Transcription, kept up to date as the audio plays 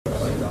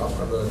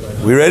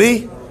We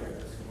ready?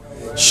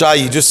 Shai,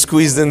 you just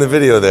squeezed in the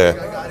video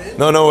there.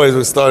 No worries,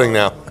 we're starting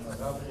now.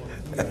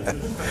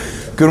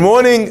 Good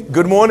morning,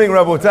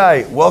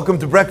 Rabotai. Welcome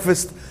to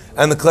Breakfast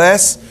and the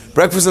Class.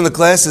 Breakfast and the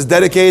Class is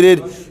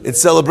dedicated in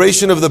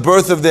celebration of the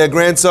birth of their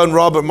grandson,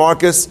 Robert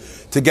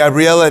Marcus, to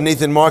Gabriella and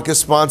Nathan Marcus,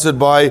 sponsored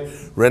by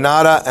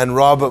Renata and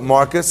Robert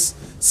Marcus.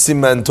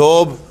 Siman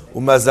Tov,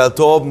 Umazal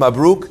Tov,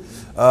 Mabruk,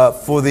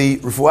 for the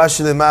Refuah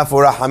Shlema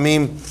for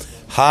Rahamim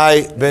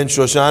Hai Ben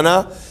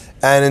Shoshana,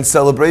 and in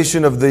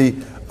celebration of the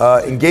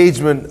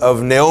engagement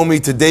of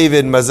Naomi to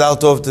David, Mazal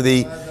Tov to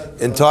the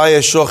entire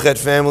Shochet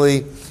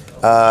family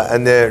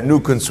and their new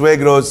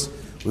consuegros.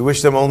 We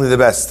wish them only the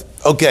best.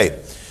 Okay,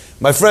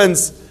 my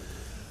friends,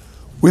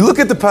 we look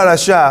at the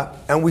parasha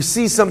and we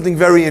see something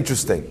very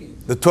interesting.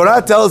 The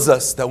Torah tells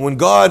us that when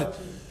God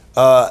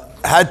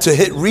had to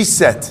hit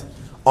reset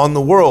on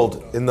the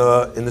world in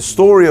the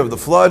story of the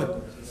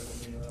flood,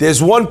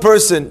 there's one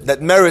person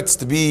that merits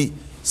to be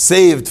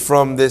saved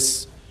from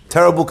this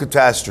terrible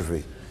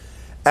catastrophe.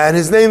 And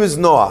his name is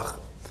Noach.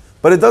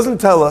 But it doesn't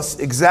tell us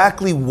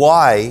exactly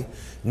why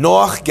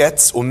Noach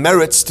gets or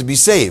merits to be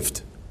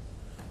saved.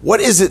 What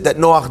is it that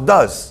Noach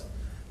does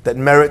that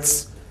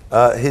merits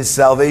his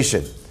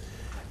salvation?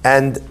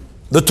 And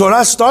the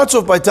Torah starts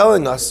off by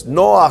telling us,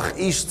 Noach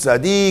ish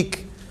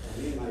tzaddik,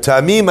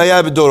 tamim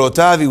haya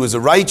b'dorotav, he was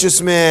a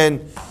righteous man,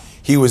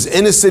 he was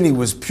innocent, he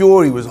was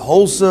pure, he was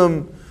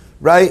wholesome,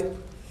 right?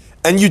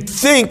 And you'd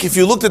think, if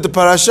you looked at the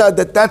parasha,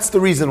 that that's the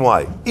reason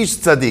why. Ish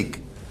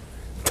tzaddik.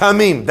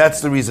 Tamim,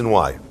 that's the reason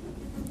why.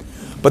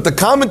 But the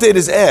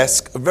commentators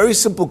ask a very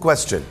simple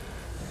question.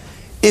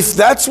 If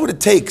that's what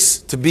it takes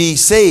to be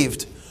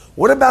saved,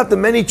 what about the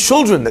many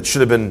children that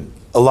should have been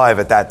alive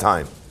at that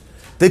time?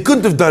 They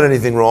couldn't have done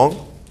anything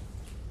wrong.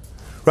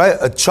 Right?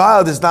 A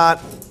child is not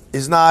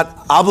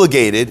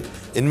obligated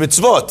in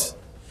mitzvot.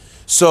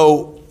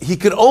 So he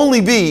could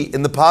only be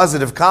in the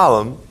positive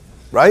column,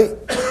 right?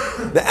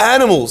 The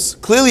animals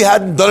clearly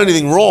hadn't done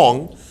anything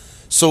wrong,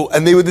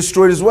 and they were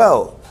destroyed as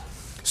well.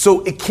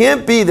 So it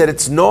can't be that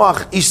it's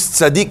Noach ish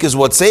tzaddik is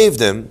what saved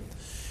him,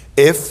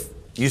 if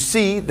you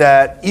see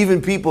that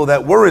even people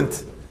that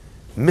weren't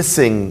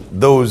missing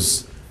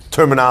those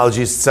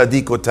terminologies,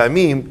 tzaddik or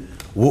tamim,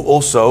 were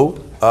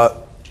also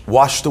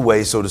washed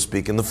away, so to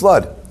speak, in the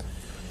flood.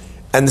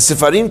 And the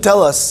Sefarim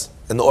tell us,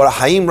 and the Or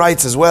HaHaim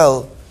writes as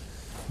well,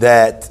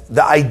 that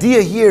the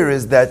idea here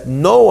is that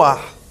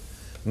Noach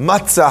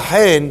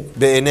matzahen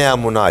be'enei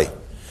Amunai.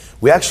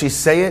 We actually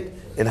say it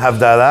in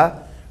Havdalah,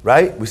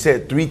 right? We say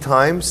it 3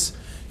 times.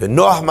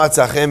 Noach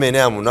matzachem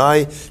be'enei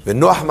Amunai,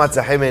 Noach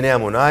matzachem be'enei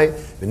Amunai,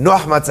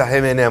 Noach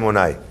matzachem be'enei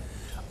Amunai.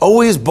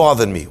 Always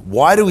bothered me.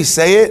 Why do we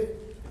say it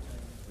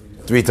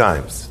 3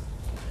 times?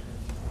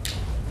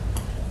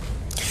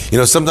 You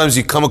know, sometimes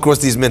you come across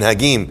these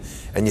minhagim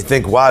and you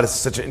think, wow, this is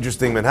such an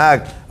interesting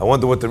minhag. I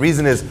wonder what the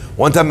reason is.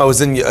 One time I was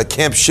in a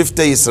camp,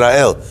 Shiftei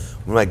Yisrael,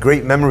 one of my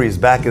great memories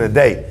back in the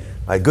day.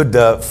 My good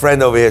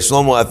friend over here,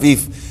 Shlomo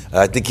Afif,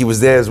 I think he was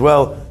there as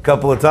well a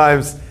couple of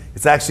times.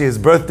 It's actually his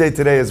birthday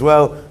today as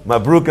well.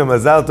 Mabruk and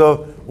Mazal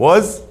Tov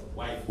was?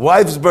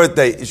 Wife's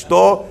birthday.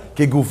 Ishto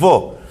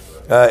kegufo.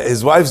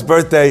 His wife's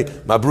birthday.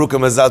 Mabruk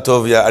and Mazal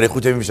Tov.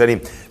 Arichut Yamim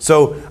Shanim.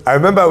 So I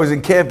remember I was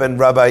in camp and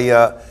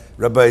Rabbi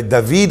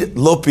David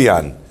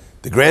Lopian,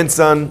 the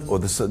grandson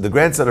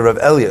of Reb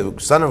Elia,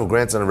 son of a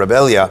grandson of Reb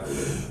Elia,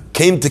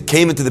 came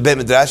into the Beit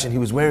Midrash and he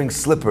was wearing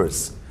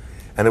slippers.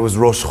 And it was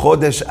Rosh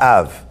Chodesh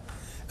Av.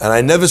 And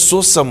I never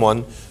saw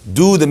someone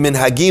do the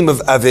minhagim of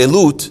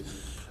Avelut,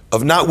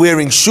 of not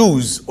wearing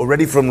shoes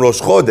already from Rosh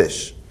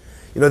Chodesh.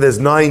 You know, there's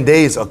 9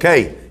 days,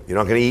 okay, you're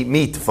not going to eat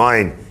meat,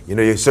 fine. You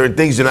know, there's certain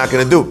things you're not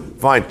going to do,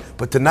 fine.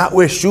 But to not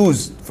wear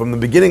shoes from the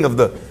beginning of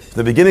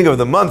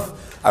the month,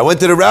 I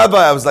went to the rabbi,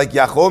 I was like,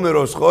 Yachom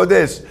Rosh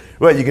Chodesh,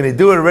 what, you're going to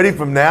do it already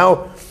from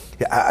now?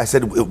 I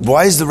said,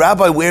 why is the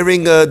rabbi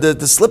wearing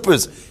the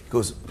slippers?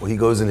 He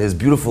goes in his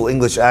beautiful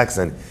English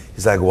accent,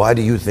 he's like, why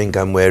do you think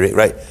I'm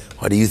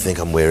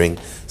wearing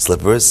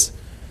slippers?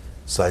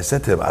 So I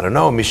said to him, I don't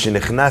know,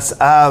 Mishenichnas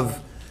Av,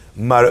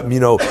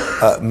 Mema'atim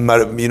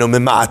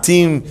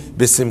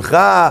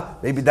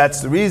B'Simcha, maybe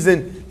that's the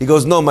reason. He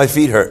goes, no, my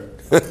feet hurt.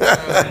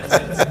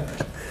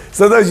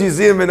 Sometimes you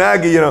see him in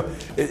Agi,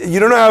 you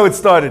don't know how it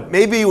started.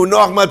 Maybe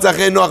Noach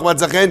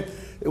Matzachen,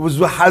 it was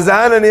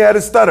Hazan and he had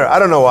a stutter. I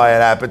don't know why it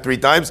happened 3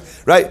 times,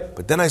 right?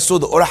 But then I saw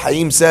the Or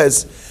HaHaim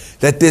says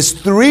that there's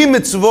 3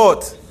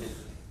 mitzvot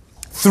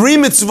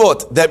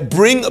that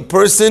bring a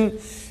person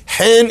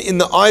hen in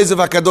the eyes of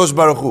HaKadosh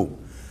Baruch Hu.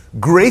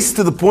 Grace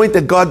to the point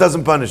that God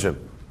doesn't punish him.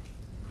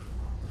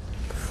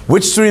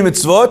 Which 3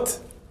 mitzvot?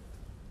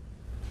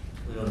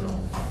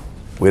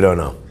 We don't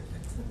know.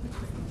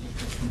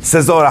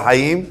 Says the Or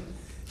HaHaim,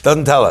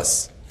 doesn't tell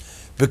us.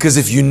 Because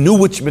if you knew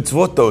which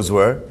mitzvot those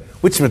were,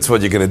 which mitzvot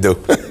you're going to do?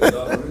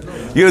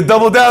 You're going to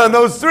double down on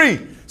those 3.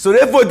 So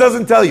therefore it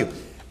doesn't tell you.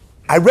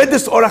 I read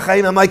this Or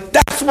HaHaim, I'm like,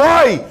 that's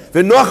why!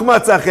 Noach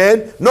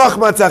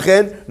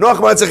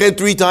matzachen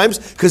 3 times,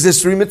 because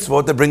there's 3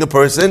 mitzvot that bring a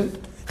person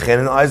chen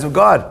in the eyes of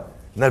God.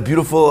 Isn't that a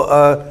beautiful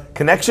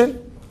connection?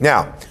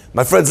 Now,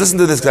 my friends, listen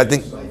to this, because I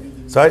think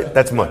Sorry,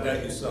 that's mine.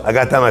 I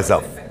got that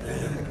myself.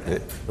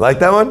 Like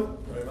that one?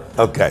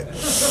 Okay.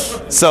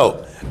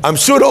 So, I'm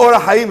sure the Orah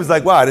Haim is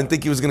like, wow, I didn't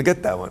think he was going to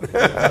get that one.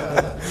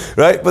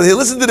 Right? But hey,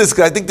 listen to this,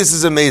 because I think this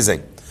is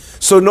amazing.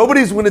 So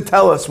nobody's going to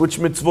tell us which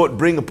mitzvot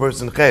bring a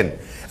person chen.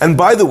 And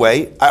by the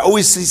way, I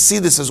always see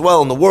this as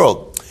well in the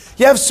world.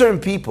 You have certain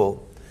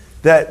people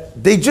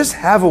that they just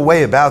have a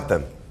way about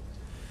them.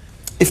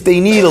 If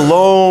they need a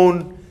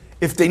loan,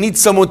 if they need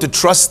someone to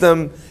trust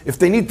them, if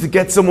they need to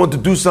get someone to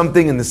do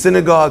something in the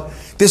synagogue,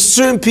 there's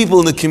certain people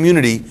in the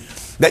community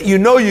that you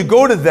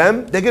go to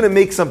them, they're going to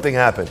make something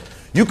happen.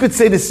 You could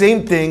say the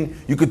same thing,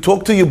 you could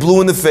talk to your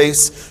blue in the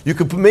face, you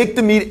could make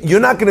the meeting, you're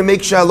not going to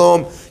make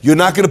shalom, you're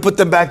not going to put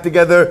them back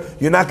together,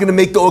 you're not going to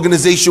make the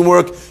organization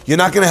work, you're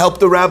not going to help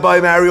the rabbi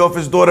marry off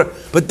his daughter.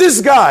 But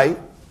this guy,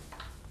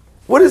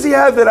 what does he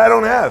have that I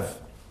don't have?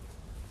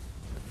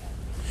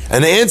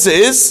 And the answer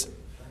is,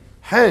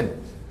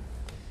 hen.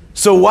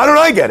 So why don't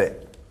I get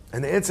it?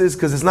 And the answer is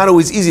because it's not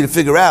always easy to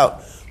figure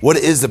out what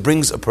it is that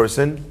brings a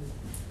person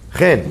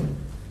chen.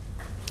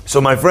 So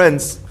my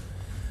friends,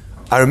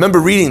 I remember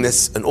reading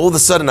this, and all of a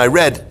sudden I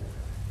read,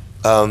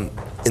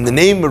 in the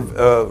name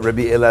of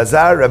Rabbi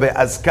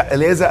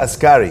Eliezer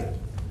Askari.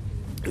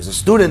 He's a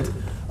student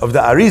of the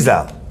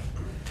Arizal.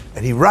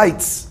 And he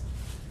writes,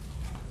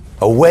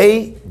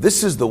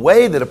 this is the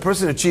way that a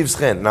person achieves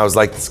chen. And I was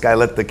like, this guy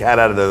let the cat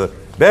out of the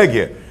bag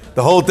here.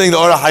 The whole thing, the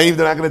Orah Haim,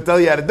 they're not going to tell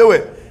you how to do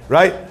it,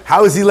 right?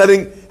 How is he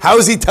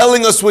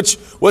telling us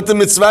what the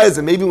mitzvah is?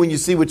 And maybe when you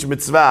see which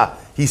mitzvah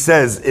he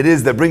says it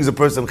is that brings a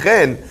person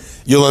chen,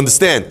 you'll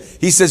understand.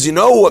 He says, you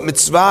know what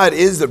mitzvah it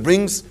is that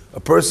brings a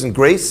person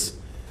grace?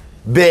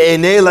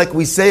 Be'enei, like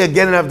we say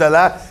again in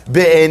Havdalah,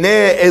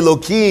 Be'enei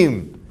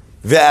Elokim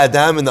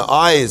ve'adam, in the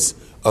eyes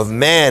of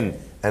man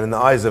and in the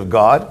eyes of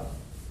God.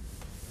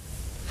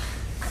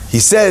 He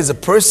says a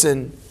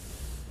person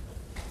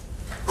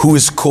who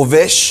is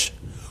kovesh,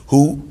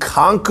 who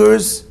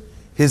conquers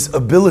his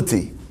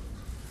ability,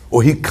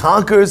 or he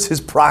conquers his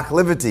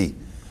proclivity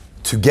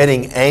to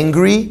getting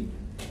angry,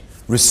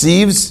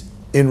 receives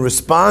in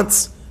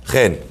response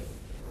chen.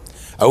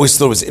 I always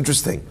thought it was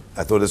interesting.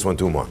 I thought this one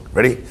too, Mark.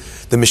 Ready?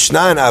 The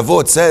Mishnah in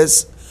Avot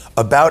says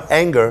about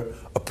anger,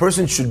 a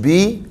person should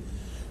be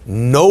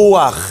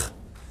Noach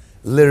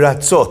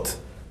liratzot.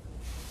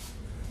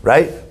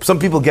 Right? Some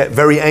people get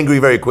very angry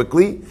very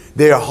quickly.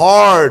 They are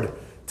hard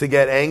to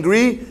get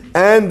angry,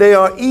 and they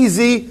are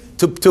easy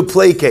to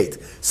placate.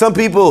 Some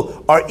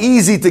people are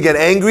easy to get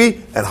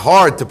angry and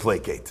hard to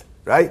placate.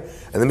 Right?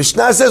 And the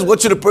Mishnah says,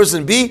 what should a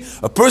person be?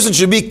 A person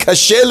should be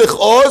kasher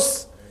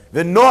lichos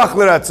v'noach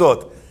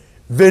liratzot.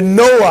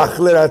 V'noach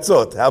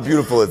liratzot. How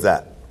beautiful is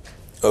that?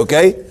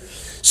 Okay?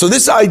 So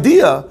this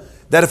idea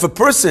that if a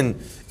person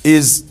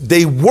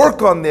they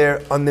work on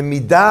the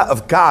midah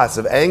of kas,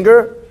 of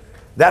anger,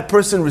 that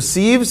person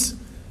receives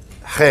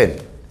chen.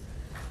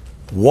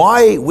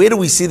 Why? Where do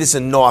we see this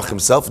in Noach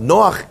himself?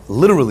 Noach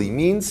literally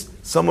means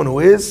someone who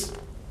is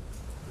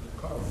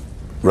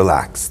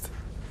relaxed.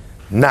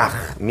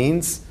 Nach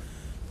means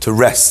to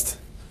rest,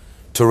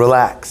 to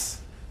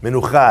relax.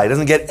 Menucha. He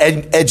doesn't get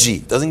edgy,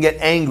 doesn't get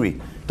angry,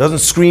 doesn't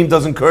scream,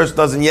 doesn't curse,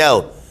 doesn't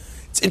yell.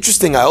 It's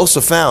interesting, I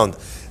also found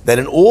that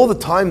in all the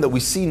time that we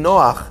see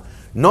Noach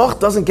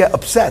doesn't get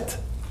upset.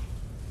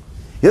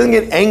 He doesn't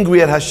get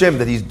angry at Hashem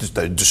that he's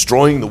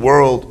destroying the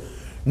world.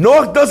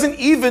 Noach doesn't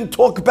even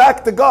talk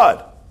back to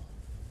God.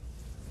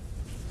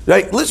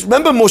 Right? Let's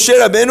remember Moshe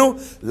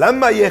Rabbeinu.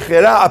 Lama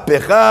yechera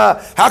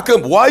apecha. How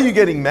come? Why are you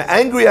getting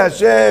angry,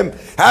 Hashem?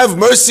 Have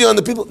mercy on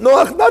the people.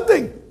 Noach,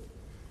 nothing.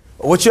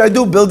 What should I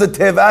do? Build a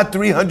teva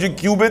 300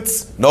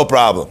 cubits? No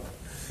problem.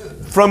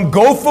 From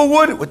gopher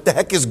wood? What the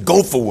heck is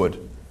gopher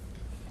wood?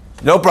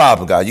 No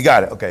problem, God. You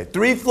got it. Okay.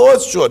 3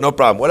 floors? Sure. No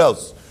problem. What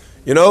else?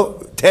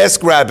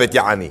 Task rabbit,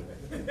 yani.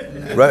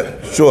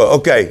 Right? Sure.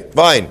 Okay.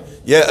 Fine.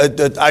 Yeah,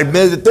 I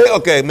made the thing.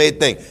 Okay, made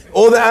thing.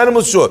 All the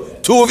animals, sure.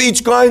 2 of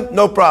each kind,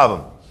 no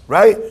problem.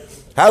 Right?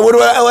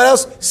 What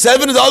else?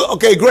 7 of the other.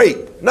 Okay,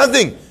 great.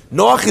 Nothing.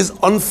 Noach is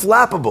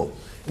unflappable.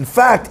 In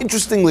fact,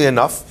 interestingly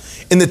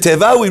enough, in the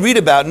Teva we read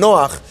about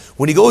Noach,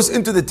 when he goes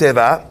into the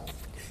Teva,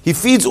 he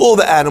feeds all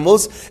the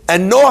animals,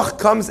 and Noach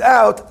comes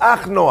out,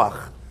 Ach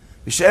Noach.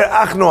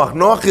 Ach Noach.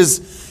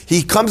 Noach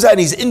he comes out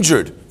and he's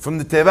injured from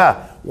the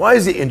Teva. Why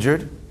is he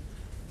injured?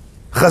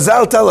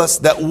 Chazal tell us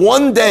that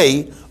one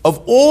day,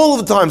 of all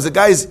of the times, the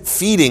guy's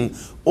feeding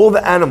all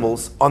the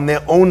animals on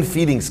their own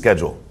feeding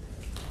schedule.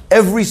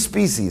 Every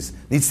species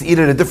needs to eat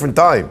at a different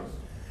time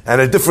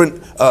and a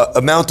different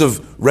amount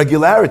of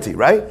regularity,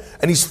 right?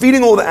 And he's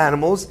feeding all the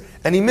animals,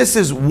 and he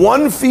misses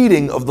one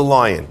feeding of the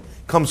lion.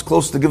 Comes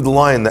close to give the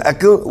lion the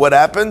ekel. What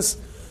happens?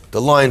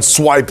 The lion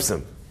swipes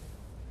him.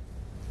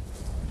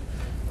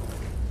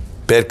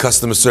 Bad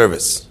customer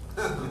service.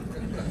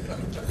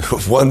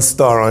 1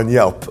 star on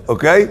Yelp,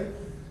 okay?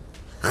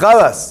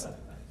 Chalas.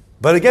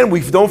 But again, we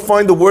don't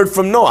find the word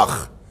from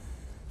Noach.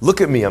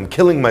 Look at me, I'm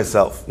killing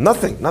myself.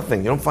 Nothing.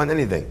 You don't find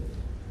anything.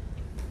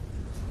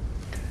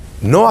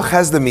 Noach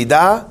has the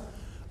midah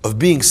of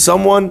being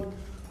someone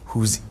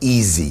who's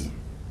easy,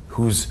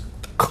 who's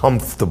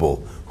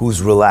comfortable,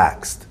 who's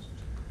relaxed.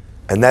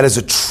 And that is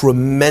a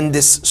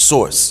tremendous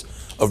source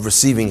of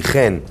receiving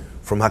chen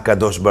from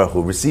HaKadosh Baruch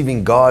Hu,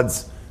 receiving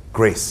God's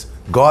grace,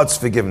 God's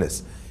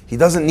forgiveness. He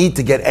doesn't need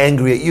to get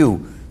angry at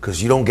you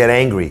because you don't get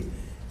angry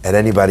at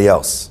anybody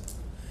else.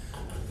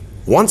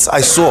 Once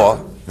I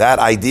saw that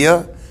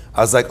idea,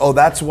 I was like, oh,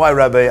 that's why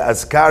Rabbi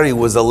Azkari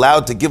was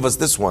allowed to give us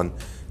this one,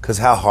 because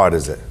how hard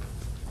is it?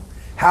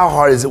 How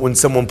hard is it when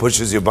someone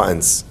pushes your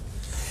buttons?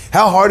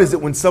 How hard is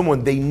it when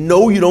they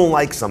know you don't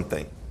like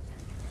something?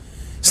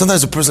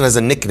 Sometimes a person has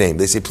a nickname.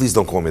 They say, please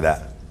don't call me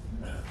that.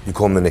 You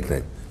call him the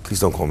nickname. Please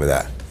don't call me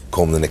that.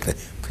 Call him the nickname.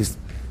 Please.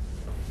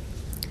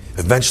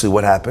 Eventually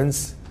what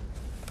happens?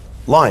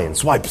 Lion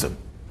swipes him.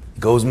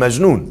 Goes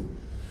Majnun.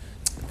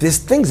 There's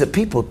things that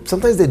people,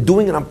 sometimes they're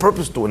doing it on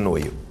purpose to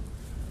annoy you.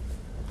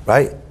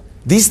 Right?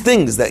 These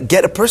things that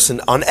get a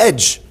person on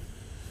edge.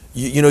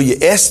 You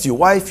asked your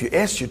wife, you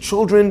asked your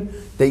children,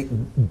 they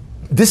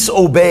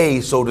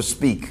disobey, so to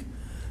speak,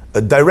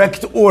 a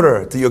direct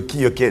order to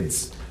your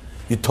kids.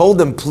 You told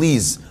them,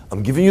 please,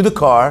 I'm giving you the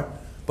car,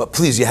 but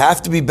please, you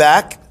have to be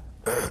back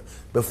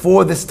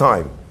before this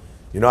time.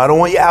 I don't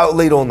want you out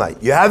late all night.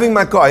 You're having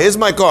my car. Here's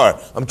my car.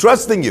 I'm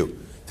trusting you.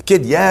 The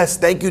kid, yes,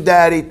 thank you,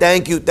 Daddy.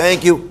 Thank you,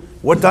 thank you.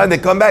 What time they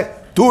come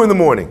back? 2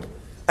 a.m.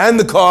 And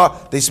the car,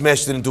 they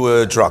smashed it into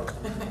a truck.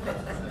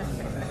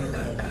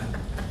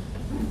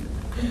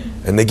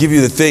 And they give you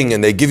the thing,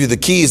 and they give you the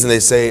keys, and they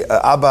say,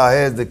 Abba,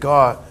 here's the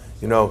car.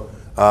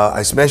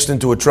 I smashed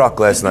into a truck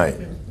last night.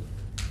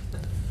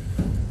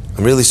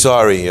 I'm really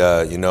sorry,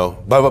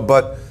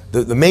 But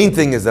the main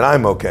thing is that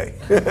I'm okay.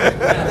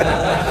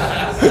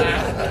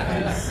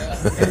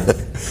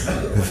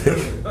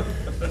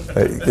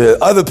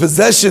 Other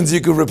possessions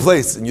you could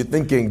replace, and you're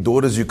thinking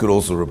daughters you could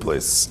also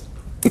replace.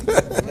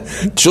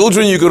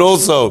 Children you could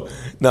also.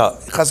 No,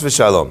 chas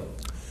v'shalom.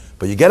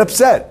 But you get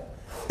upset.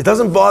 It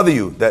doesn't bother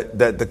you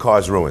that the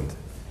car's ruined.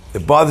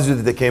 It bothers you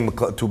that they came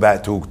too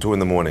bad 2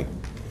 a.m.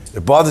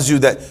 It bothers you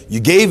that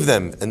you gave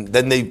them and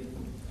then they,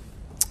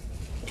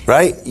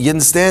 right? You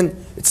understand?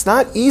 It's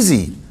not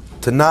easy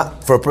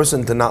for a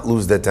person to not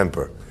lose their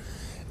temper.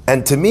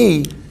 And to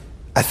me,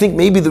 I think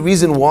maybe the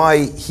reason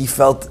why he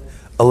felt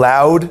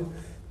allowed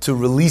to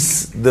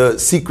release the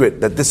secret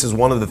that this is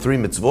one of the 3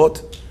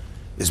 mitzvot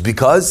is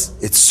because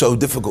it's so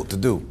difficult to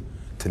do,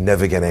 to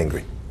never get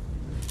angry.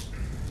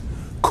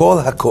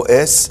 Kol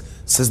hakoes,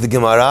 says the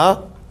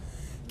Gemara,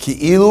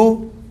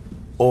 ki'ilu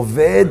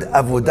oved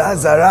avodah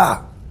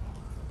zara.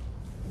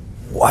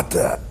 What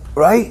the,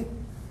 right?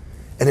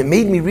 And it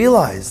made me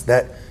realize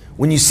that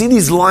when you see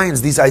these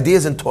lines, these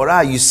ideas in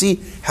Torah, you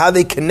see how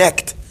they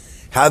connect,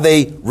 how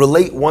they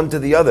relate one to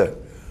the other.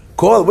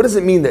 Kol, what does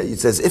it mean that it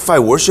says, if I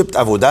worshipped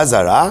avodah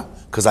zara,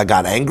 because I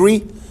got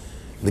angry?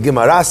 The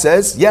Gemara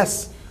says,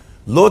 yes.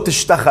 Lo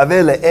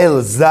tishtachave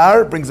le'el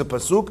zar, brings a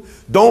pasuk,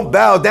 don't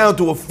bow down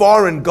to a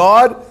foreign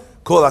god.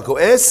 Kol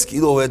hakoes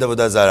ki'ilu oved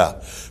avodah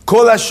zara.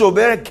 Kol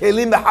hashober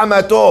kelim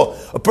b'hamato,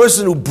 a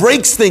person who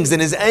breaks things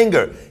in his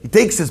anger. He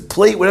takes his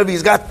plate, whatever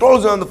he's got,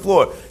 throws it on the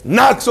floor,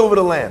 knocks over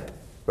the lamp.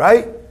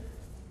 Right?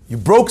 You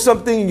broke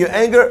something in your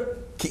anger.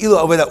 Ki'ilu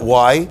oved.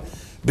 Why?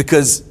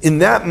 Because in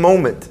that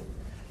moment,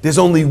 there's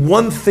only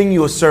one thing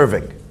you're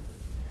serving: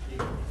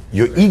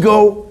 your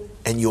ego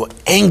and your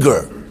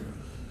anger.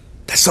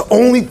 That's the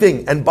only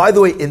thing. And by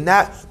the way, in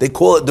that, they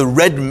call it the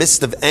red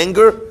mist of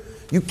anger.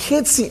 You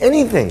can't see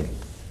anything.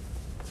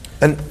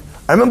 And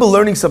I remember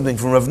learning something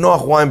from Rav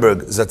Noach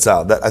Weinberg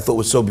Zatzal that I thought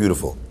was so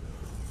beautiful.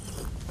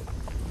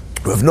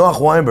 Rav Noach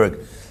Weinberg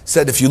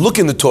said, if you look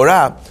in the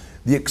Torah,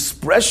 the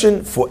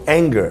expression for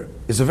anger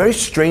is a very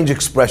strange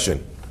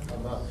expression.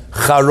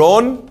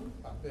 Charon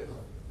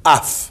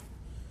af.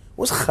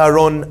 What does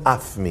charon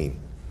af mean?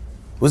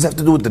 What does it have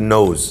to do with the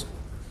nose?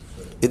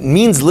 It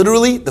means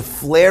literally the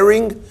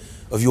flaring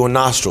of your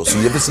nostrils. So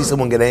you ever see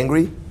someone get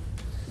angry?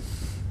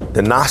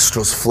 The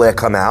nostrils flare,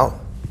 come out.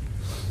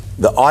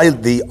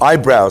 The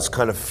eyebrows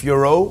kind of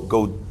furrow,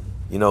 go,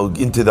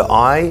 into the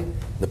eye.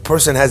 The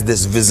person has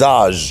this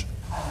visage,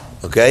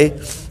 okay,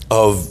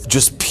 of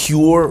just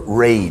pure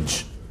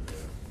rage.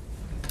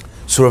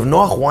 So Rav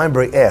Noach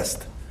Weinberg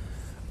asked,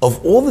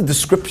 of all the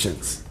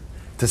descriptions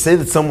to say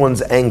that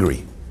someone's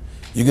angry,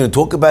 you're going to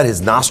talk about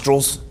his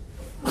nostrils?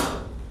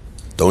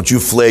 Don't you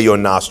flare your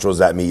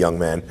nostrils at me, young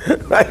man.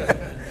 Right?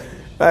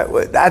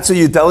 That's what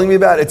you're telling me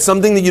about? It's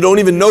something that you don't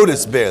even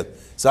notice, barely.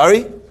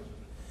 Sorry?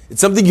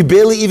 It's something you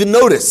barely even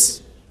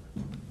notice.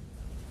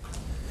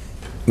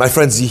 My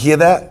friends, you hear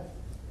that?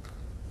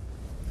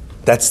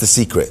 That's the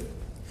secret.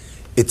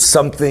 It's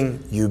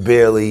something you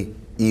barely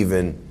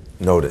even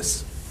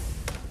notice.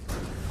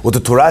 What the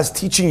Torah is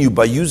teaching you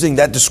by using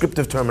that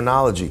descriptive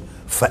terminology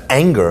for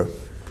anger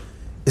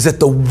is that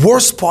the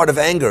worst part of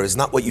anger is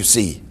not what you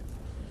see.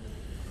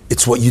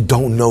 It's what you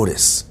don't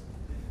notice.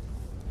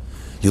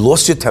 You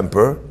lost your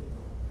temper.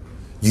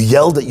 You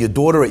yelled at your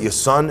daughter, at your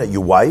son, at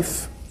your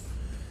wife.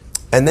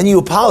 And then you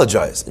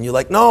apologize. And you're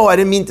like, no, I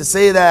didn't mean to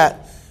say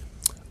that.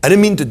 I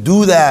didn't mean to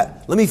do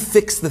that. Let me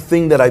fix the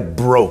thing that I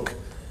broke.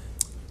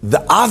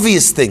 The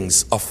obvious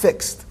things are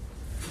fixed.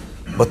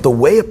 But the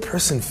way a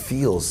person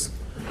feels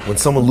when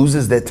someone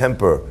loses their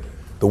temper,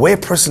 the way a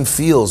person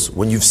feels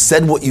when you've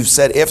said what you've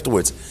said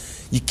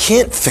afterwards, you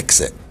can't fix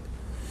it.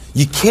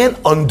 You can't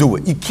undo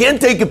it. You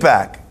can't take it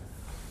back.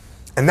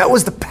 And that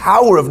was the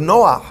power of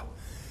Noach.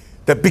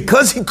 That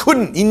because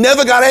he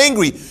never got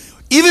angry.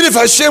 Even if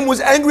Hashem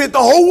was angry at the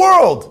whole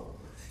world.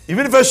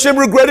 Even if Hashem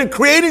regretted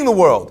creating the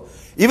world.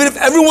 Even if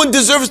everyone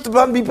deserves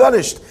to be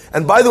punished.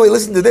 And by the way,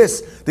 listen to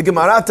this. The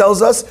Gemara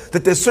tells us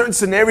that there's certain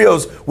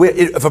scenarios where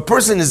if a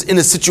person is in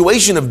a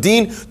situation of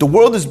deen, the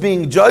world is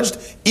being judged,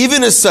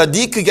 even a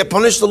Sadiq could get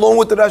punished along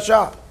with the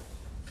Rasha.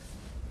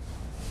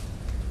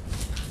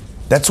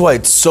 That's why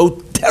it's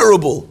so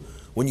terrible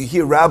when you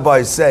hear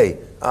rabbis say,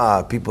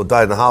 people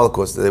died in the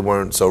Holocaust, they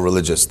weren't so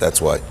religious,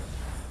 that's why.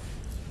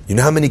 You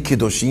know how many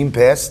Kiddushim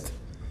passed?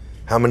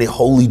 How many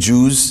holy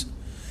Jews?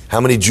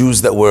 How many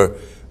Jews that were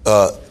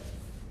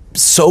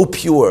so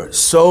pure,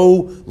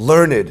 so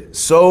learned,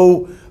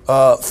 so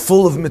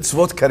full of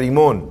mitzvot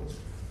karimon?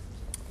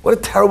 What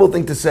a terrible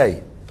thing to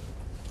say.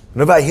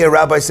 Whenever I hear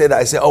rabbis say that,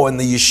 I say, and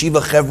the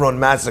Yeshiva Chevron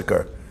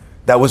massacre,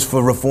 that was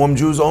for Reform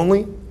Jews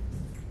only?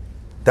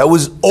 That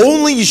was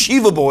only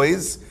yeshiva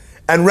boys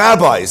and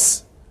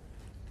rabbis.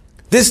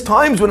 There's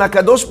times when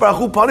HaKadosh Baruch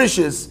Hu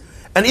punishes,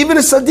 and even a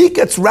Sadiq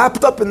gets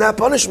wrapped up in that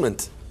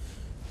punishment.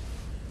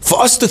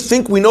 For us to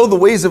think we know the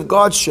ways of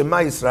God, Shema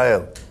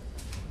Yisrael.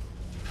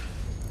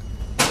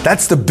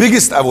 That's the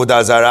biggest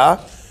Avodah Zarah,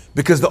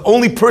 because the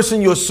only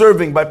person you're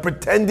serving by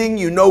pretending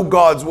you know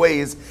God's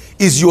ways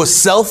is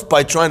yourself,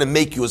 by trying to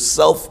make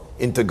yourself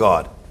into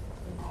God.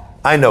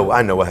 I know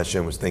what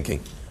Hashem was thinking.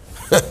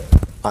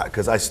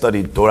 Because I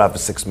studied Torah for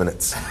 6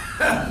 minutes.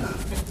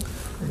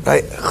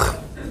 Right?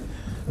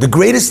 The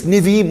greatest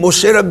Nivi,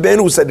 Moshe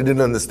Rabbeinu, said he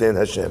didn't understand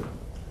Hashem.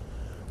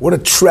 What a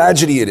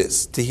tragedy it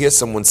is to hear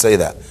someone say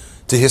that,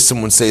 to hear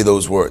someone say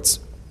those words.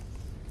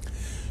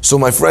 So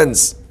my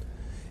friends,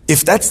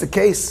 if that's the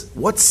case,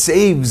 what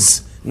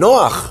saves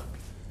Noach?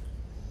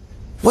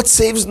 What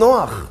saves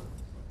Noach?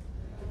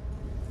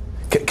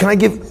 Can I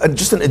give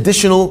just an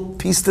additional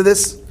piece to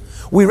this?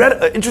 We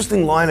read an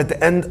interesting line at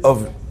the end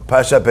of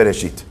Parashat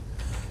Bereshit.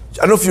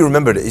 I don't know if you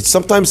remembered it.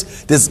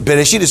 Sometimes this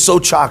Bereshit is so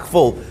chock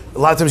full, a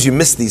lot of times you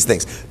miss these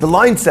things. The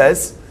line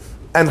says,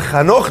 and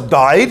Chanoch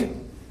died,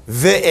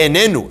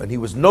 ve'enenu, and he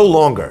was no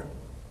longer.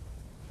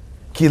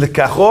 Ki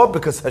lekacho,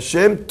 because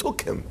Hashem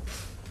took him.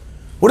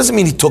 What does it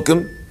mean he took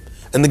him?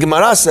 And the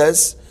Gemara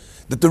says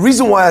that the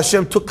reason why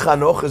Hashem took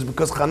Chanoch is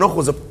because Chanoch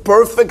was a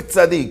perfect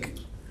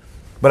tzaddik.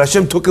 But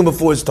Hashem took him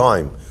before his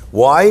time.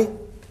 Why?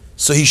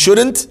 So he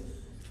shouldn't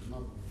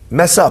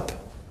mess up.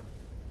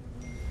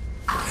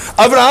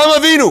 Avraham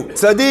Avinu,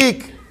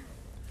 tzaddik,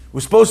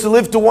 was supposed to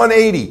live to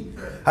 180.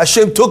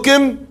 Hashem took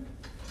him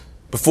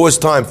before his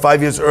time,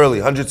 5 years early,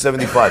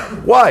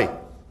 175. Why?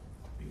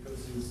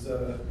 Because his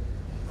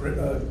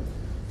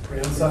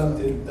grandson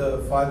did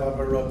 5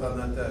 avarot on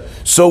that day.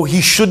 So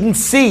he shouldn't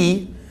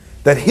see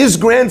that his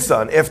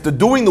grandson, after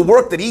doing the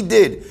work that he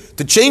did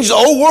to change the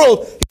whole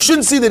world, he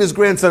shouldn't see that his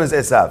grandson is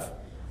Esav.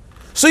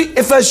 So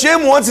if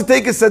Hashem wants to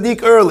take a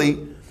tzaddik early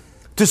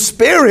to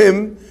spare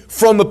him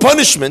from a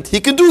punishment, he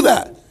can do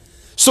that.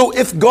 So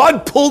if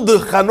God pulled the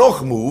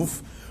Chanoch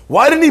move,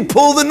 why didn't he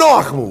pull the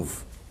Noach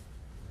move?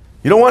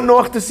 You don't want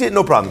Noach to see it?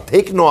 No problem.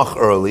 Take Noach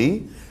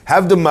early,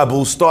 have the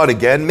Mabul start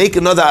again, make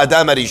another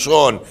Adam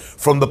Arishon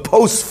from the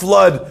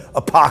post-flood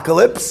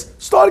apocalypse,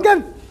 start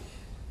again.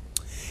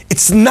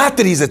 It's not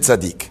that he's a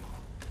tzaddik.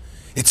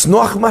 It's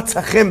Noach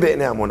matzachem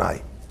be'enei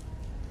Amonai.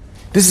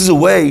 This is a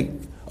way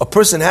a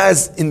person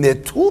has in their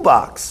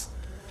toolbox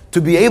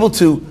to be able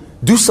to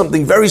do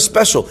something very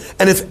special.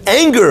 And if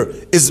anger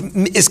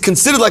is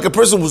considered like a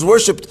person who's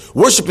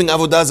worshiping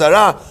Avodah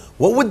Zarah,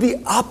 what would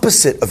the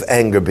opposite of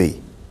anger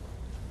be?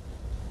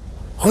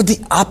 What would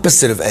the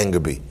opposite of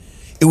anger be?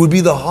 It would be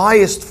the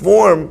highest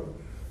form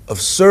of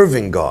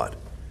serving God,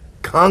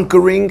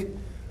 conquering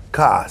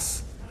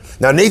Kaas.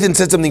 Now Nathan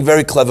said something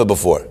very clever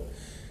before.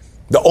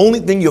 The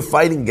only thing you're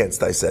fighting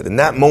against, I said, in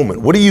that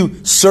moment, what are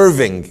you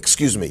serving,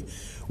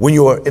 when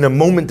you're in a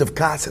moment of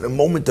Kaas, in a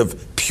moment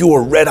of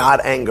pure red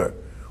hot anger?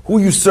 Who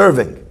are you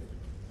serving?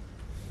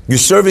 You're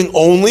serving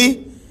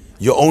only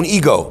your own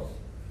ego.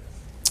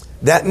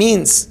 That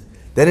means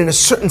that in a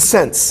certain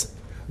sense,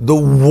 the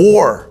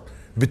war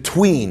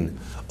between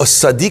a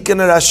Sadiq and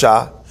a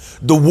Rasha,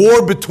 the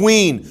war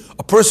between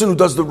a person who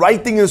does the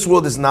right thing in this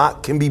world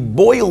can be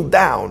boiled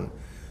down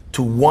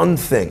to one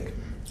thing.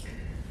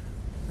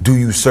 Do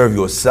you serve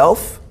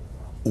yourself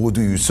or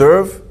do you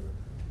serve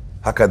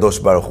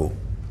HaKadosh Baruch Hu?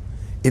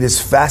 It is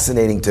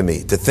fascinating to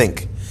me to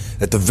think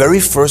that the very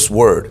first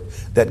word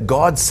that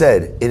God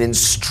said in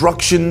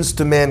instructions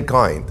to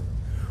mankind,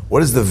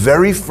 what is the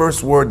very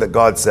first word that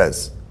God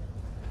says?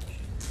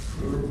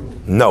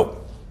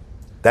 No.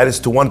 That is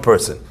to one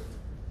person.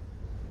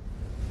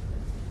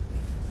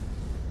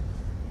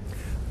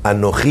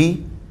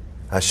 Anochi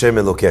Hashem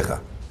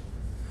Elokecha.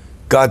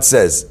 God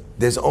says,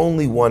 there's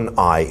only one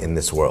I in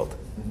this world.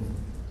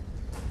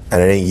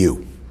 And it ain't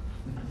you.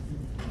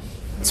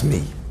 It's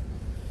me.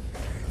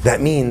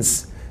 That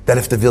means that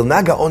if the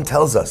Vilna Gaon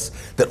tells us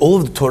that all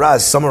of the Torah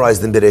is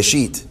summarized in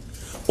Bereshit,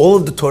 all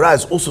of the Torah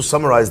is also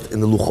summarized in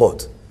the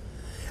Luchot.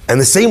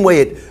 And the same way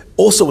it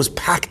also was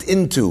packed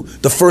into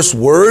the first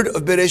word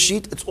of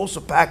Bereshit, it's also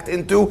packed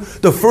into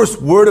the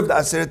first word of the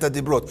Aseret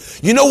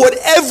HaDibrot. You know what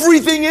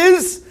everything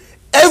is?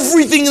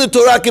 Everything in the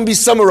Torah can be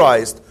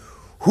summarized.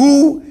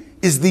 Who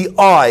is the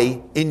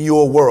I in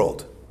your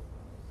world?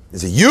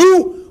 Is it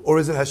you or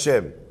is it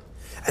Hashem?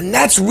 And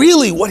that's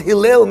really what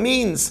Hillel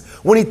means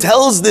when he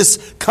tells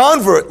this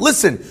convert,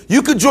 listen,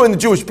 you could join the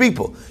Jewish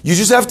people. You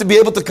just have to be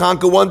able to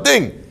conquer one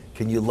thing.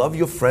 Can you love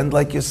your friend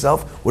like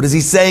yourself? What is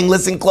he saying?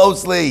 Listen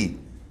closely.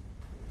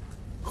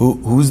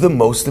 Who's the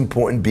most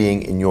important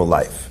being in your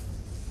life?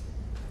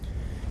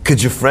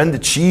 Could your friend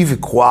achieve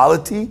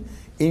equality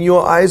in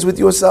your eyes with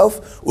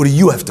yourself? Or do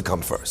you have to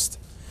come first?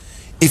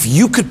 If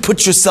you could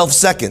put yourself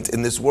second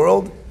in this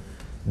world,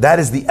 that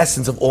is the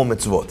essence of all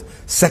mitzvot.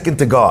 Second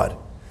to God.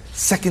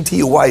 Second to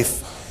your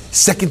wife,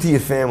 second to your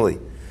family,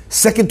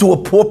 second to a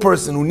poor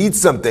person who needs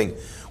something,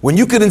 when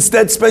you could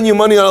instead spend your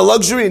money on a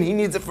luxury and he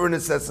needs it for a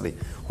necessity.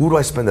 Who do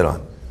I spend it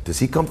on? Does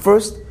he come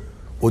first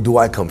or do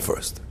I come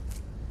first?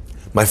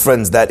 My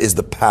friends, that is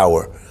the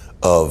power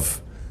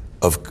of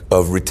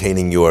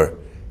retaining your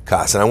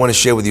kas. And I want to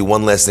share with you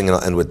one last thing and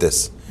I'll end with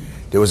this.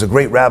 There was a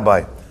great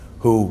rabbi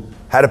who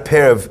had a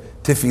pair of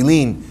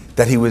tefillin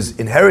that he was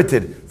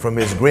inherited from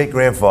his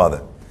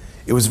great-grandfather.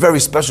 It was a very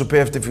special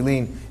pair of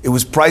tefillin. It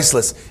was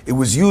priceless. It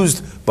was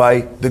used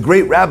by the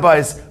great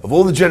rabbis of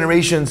all the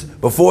generations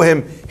before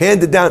him,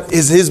 handed down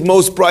is his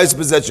most prized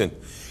possession.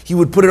 He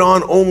would put it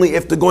on only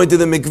after going to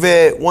the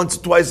mikveh once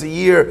or twice a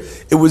year.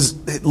 It was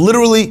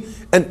literally,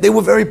 and they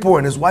were very poor.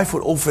 And his wife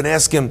would often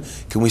ask him,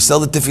 "Can we sell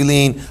the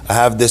tefillin? I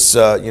have this,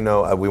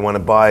 we want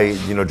to buy,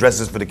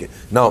 dresses for the kid."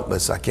 "No,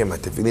 I can't. My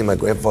tefillin, my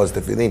grandfather's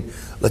tefillin.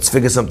 Let's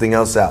figure something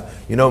else out.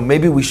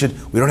 Maybe we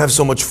don't have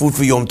so much food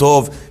for Yom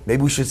Tov.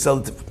 Maybe we should sell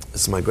it.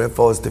 This is my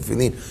grandfather's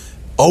tefillin."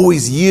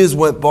 Always years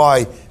went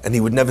by and he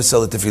would never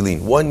sell the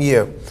tefillin. One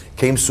year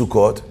came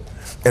Sukkot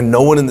and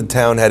no one in the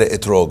town had an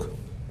etrog.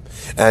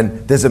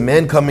 And there's a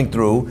man coming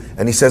through,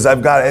 and he says,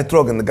 "I've got an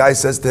etrog." And the guy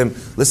says to him,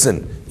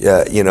 "Listen,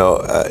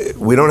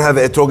 we don't have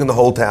an etrog in the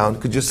whole town.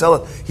 Could you sell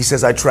it?" He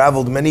says, "I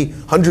traveled many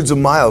hundreds of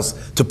miles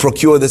to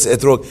procure this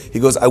etrog." He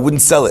goes, "I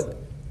wouldn't sell it.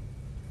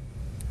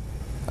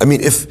 I mean,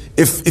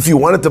 if you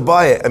wanted to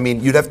buy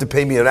it, you'd have to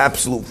pay me an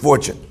absolute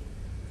fortune.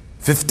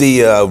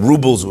 50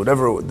 rubles,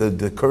 whatever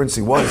the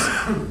currency was."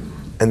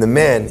 And the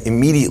man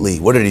immediately,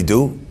 what did he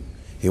do?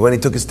 He went,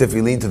 he took his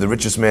tefillin to the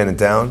richest man in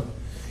town.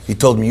 He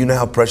told him, "You know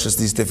how precious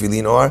these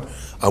tefillin are?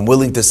 I'm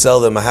willing to sell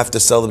them. I have to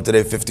sell them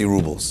today, 50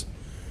 rubles.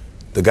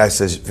 The guy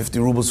says, 50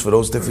 rubles for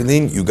those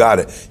tefillin? You got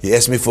it. You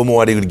asked me for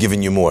more, I would have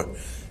given you more.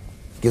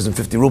 Gives him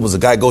 50 rubles. The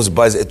guy goes and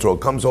buys the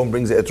etrog, comes home,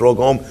 brings the etrog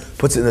home,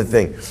 puts it in the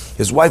thing.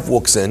 His wife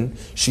walks in.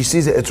 She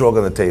sees the etrog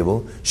on the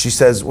table. She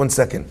says, "One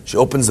second." She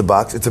opens the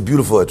box. It's a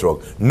beautiful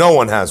etrog. No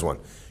one has one.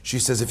 She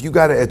says, "If you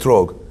got an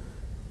etrog,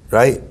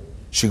 right?"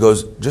 She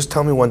goes, "Just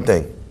tell me one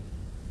thing.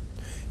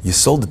 You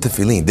sold the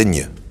tefillin, didn't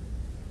you?"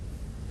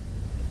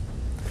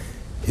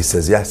 He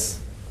says, "Yes,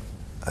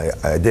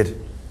 I did."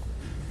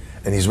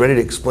 And he's ready to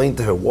explain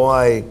to her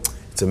why.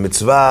 It's a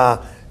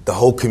mitzvah. The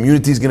whole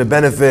community is going to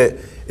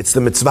benefit. It's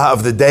the mitzvah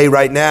of the day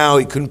right now.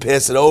 He couldn't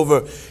pass it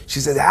over. She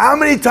said, "How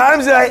many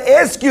times did I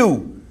ask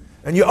you?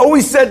 And you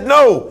always said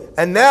no.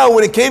 And now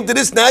when it came to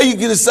this, now you're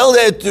going to sell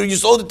that. You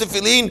sold the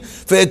tefillin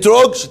for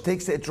etrog." She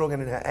takes the etrog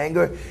and in her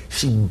anger,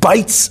 she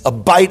bites a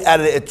bite out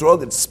of the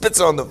etrog and spits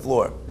it on the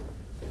floor.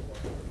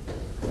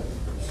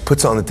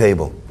 Puts it on the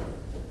table.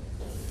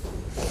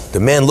 The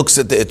man looks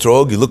at the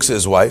etrog, he looks at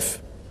his wife.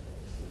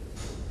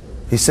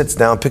 He sits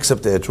down, picks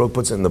up the etrog,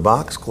 puts it in the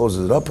box,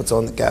 closes it up, puts it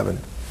on the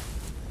cabinet.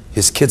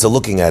 His kids are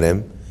looking at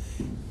him.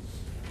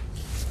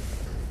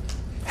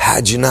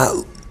 How'd you not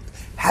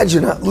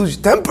lose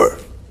your temper?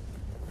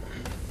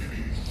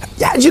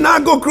 How'd you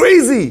not go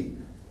crazy?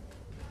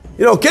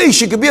 Okay,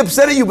 she could be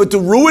upset at you, but to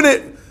ruin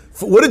it,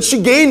 what did she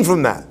gain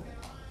from that?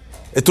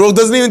 Etrog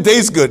doesn't even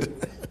taste good.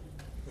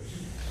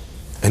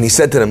 And he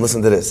said to them,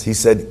 listen to this. He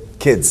said,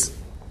 "Kids,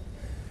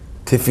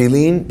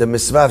 tefillin, the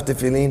mitzvah of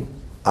tefillin,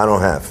 I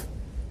don't have.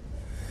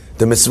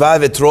 The mitzvah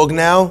of etrog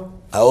now,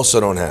 I also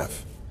don't have.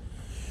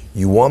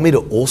 You want me to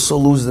also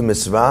lose the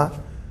mitzvah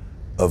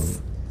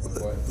of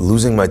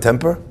losing my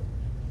temper?"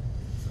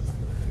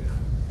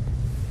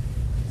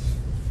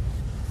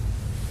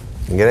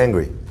 And get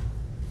angry.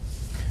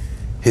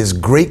 His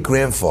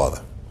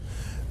great-grandfather,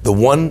 the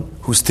one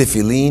whose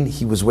tefillin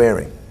he was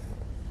wearing,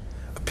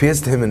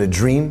 appears to him in a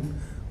dream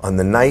on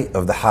the night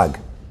of the Hag.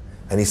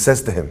 And he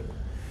says to him,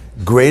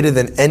 "Greater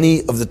than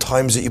any of the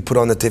times that you put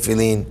on the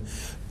tefillin,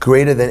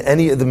 greater than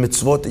any of the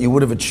mitzvot that you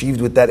would have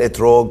achieved with that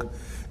etrog,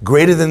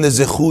 greater than the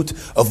zechut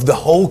of the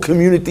whole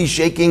community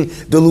shaking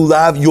the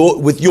lulav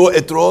with your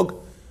etrog,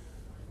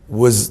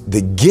 was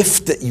the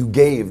gift that you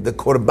gave, the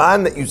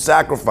korban that you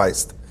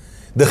sacrificed,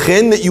 the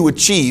chen that you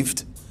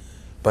achieved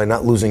by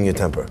not losing your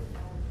temper."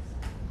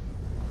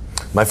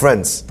 My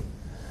friends,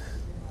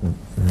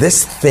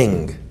 this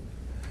thing,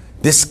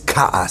 this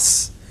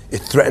ka'as,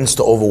 it threatens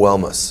to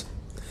overwhelm us.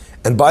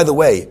 And by the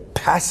way,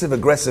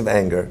 passive-aggressive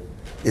anger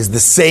is the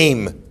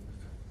same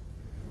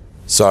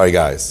Sorry,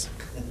 guys.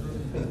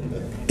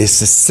 It's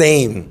the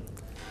same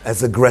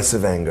as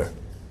aggressive anger.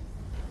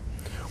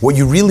 What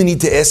you really need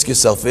to ask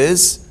yourself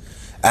is,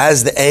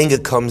 as the anger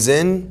comes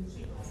in,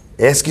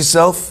 ask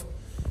yourself,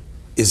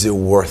 is it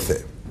worth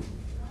it?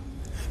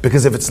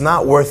 Because if it's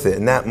not worth it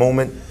in that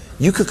moment,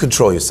 you could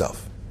control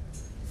yourself.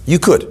 You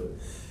could.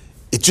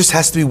 It just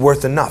has to be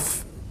worth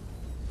enough.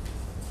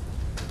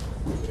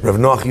 Rav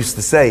Noach used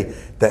to say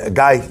that a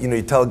guy,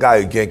 you tell a guy,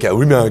 I can't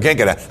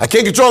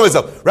control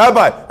myself.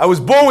 Rabbi, I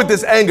was born with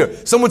this anger.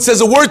 Someone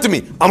says a word to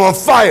me, I'm on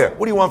fire.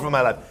 What do you want from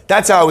my life?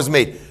 That's how I was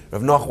made.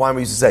 Rav Noach Weimer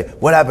used to say,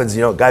 what happens,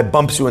 a guy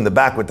bumps you in the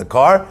back with the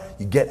car,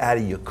 you get out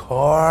of your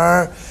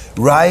car,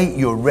 right?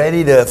 You're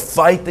ready to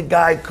fight the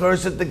guy,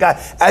 curse at the guy.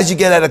 As you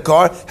get out of the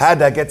car,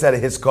 Hadda gets out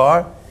of his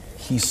car,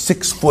 he's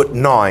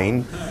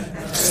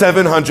 6'9",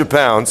 700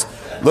 pounds.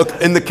 Look,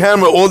 in the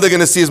camera, all they're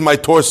going to see is my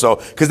torso,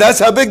 because that's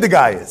how big the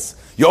guy is.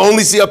 You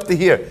only see up to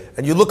here.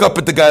 And you look up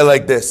at the guy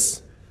like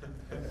this.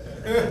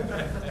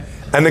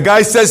 And the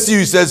guy says to you,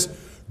 he says,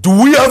 do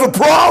we have a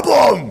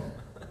problem?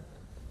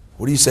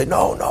 What do you say?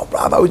 No,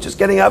 Rob, I was just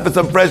getting out for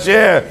some fresh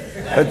air.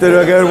 I thought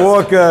I could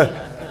walk.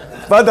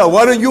 Fada,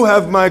 why don't you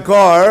have my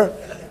car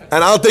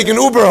and I'll take an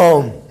Uber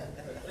home?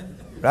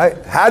 Right?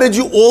 How did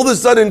you all of a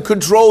sudden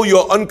control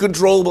your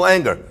uncontrollable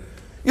anger?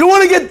 You don't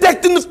want to get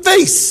decked in the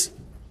face.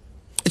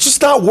 It's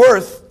just not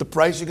worth the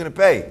price you're going to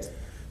pay.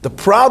 The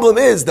problem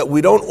is that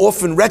we don't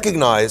often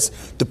recognize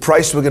the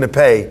price we're going to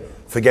pay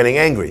for getting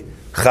angry.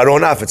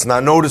 Charonaf, it's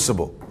not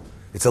noticeable.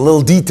 It's a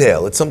little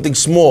detail. It's something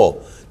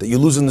small that you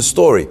lose in the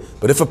story.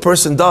 But if a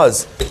person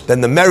does,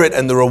 then the merit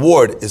and the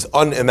reward is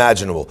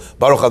unimaginable.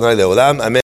 Baruch Adonai Le'olam. Amen.